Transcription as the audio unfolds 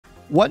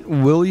What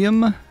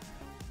William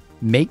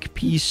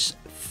Makepeace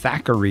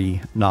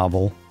Thackeray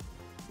novel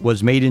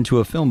was made into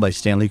a film by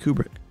Stanley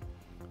Kubrick?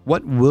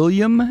 What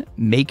William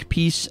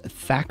Makepeace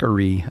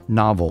Thackeray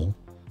novel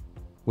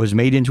was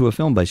made into a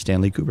film by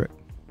Stanley Kubrick?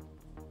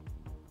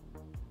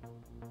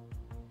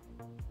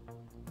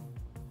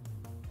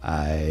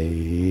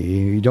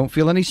 I don't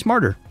feel any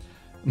smarter.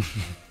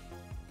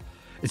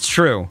 It's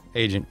true,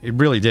 Agent. It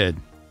really did.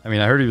 I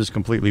mean, I heard he was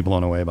completely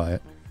blown away by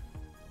it.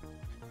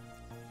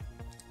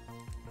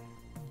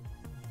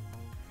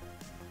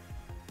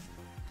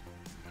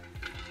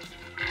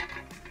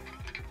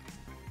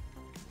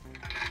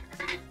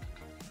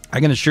 I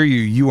can assure you,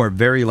 you are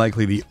very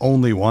likely the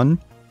only one,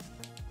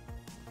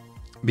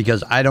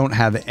 because I don't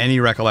have any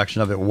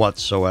recollection of it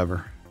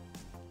whatsoever.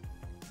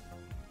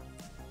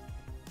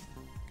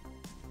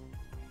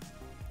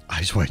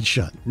 Eyes wide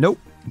shut. Nope.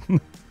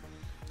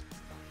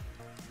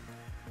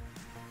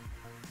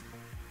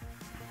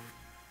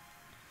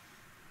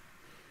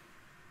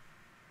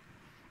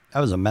 That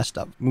was a messed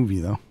up movie,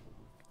 though.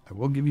 I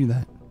will give you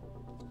that.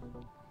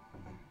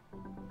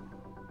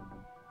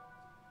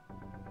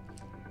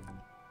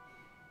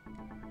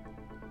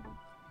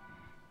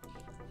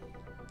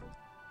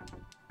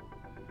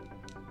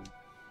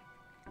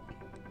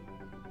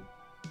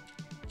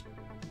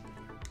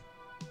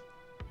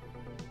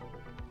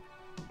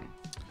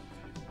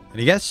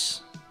 Any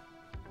guess?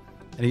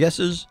 Any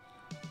guesses?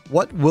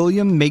 What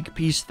William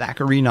Makepeace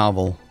Thackeray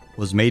novel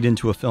was made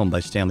into a film by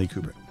Stanley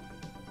Kubrick?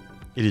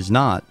 It is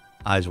not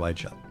Eyes Wide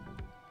Shut.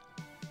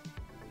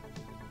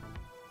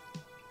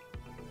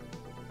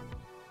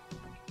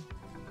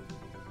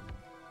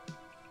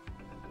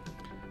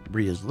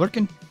 Bree is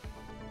lurking.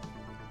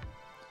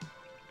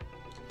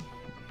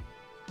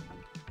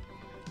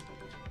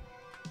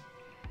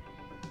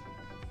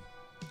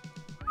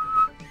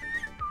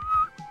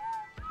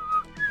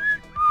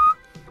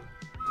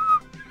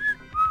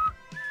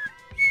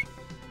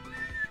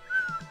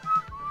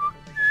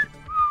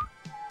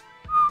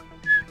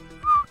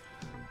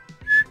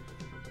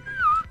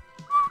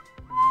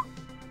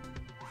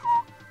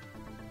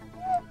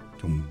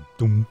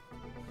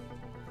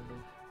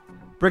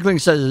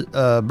 Brickling says,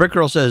 Brick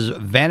Girl says,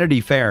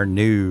 Vanity Fair.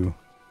 No.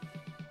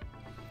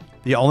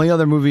 The only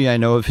other movie I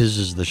know of his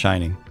is The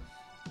Shining.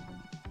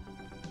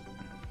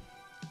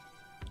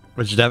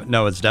 Which,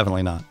 no, it's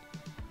definitely not.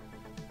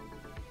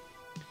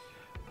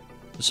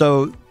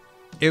 So,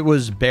 it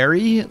was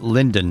Barry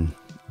Lyndon.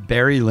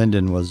 Barry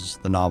Lyndon was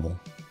the novel.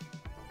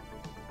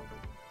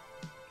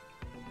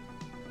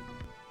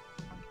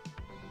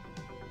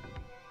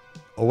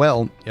 Oh,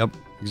 well, yep,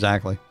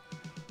 exactly.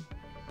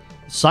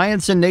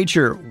 Science and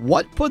Nature.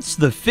 What puts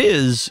the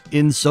fizz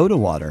in soda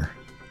water?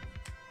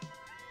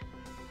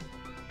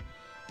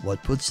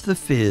 What puts the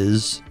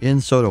fizz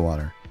in soda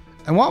water?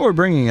 And while we're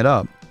bringing it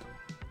up,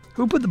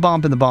 who put the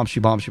bomb in the bomb she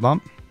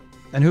bump?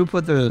 And who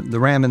put the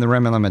ram in the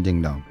ram ding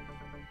dong?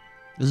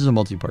 This is a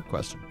multi-part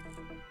question.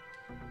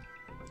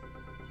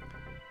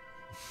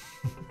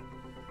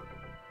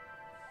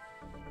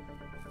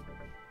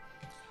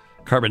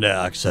 Carbon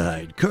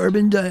dioxide.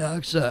 Carbon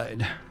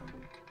dioxide.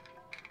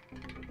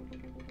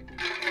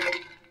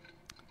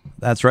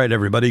 That's right,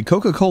 everybody.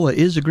 Coca-Cola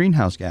is a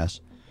greenhouse gas.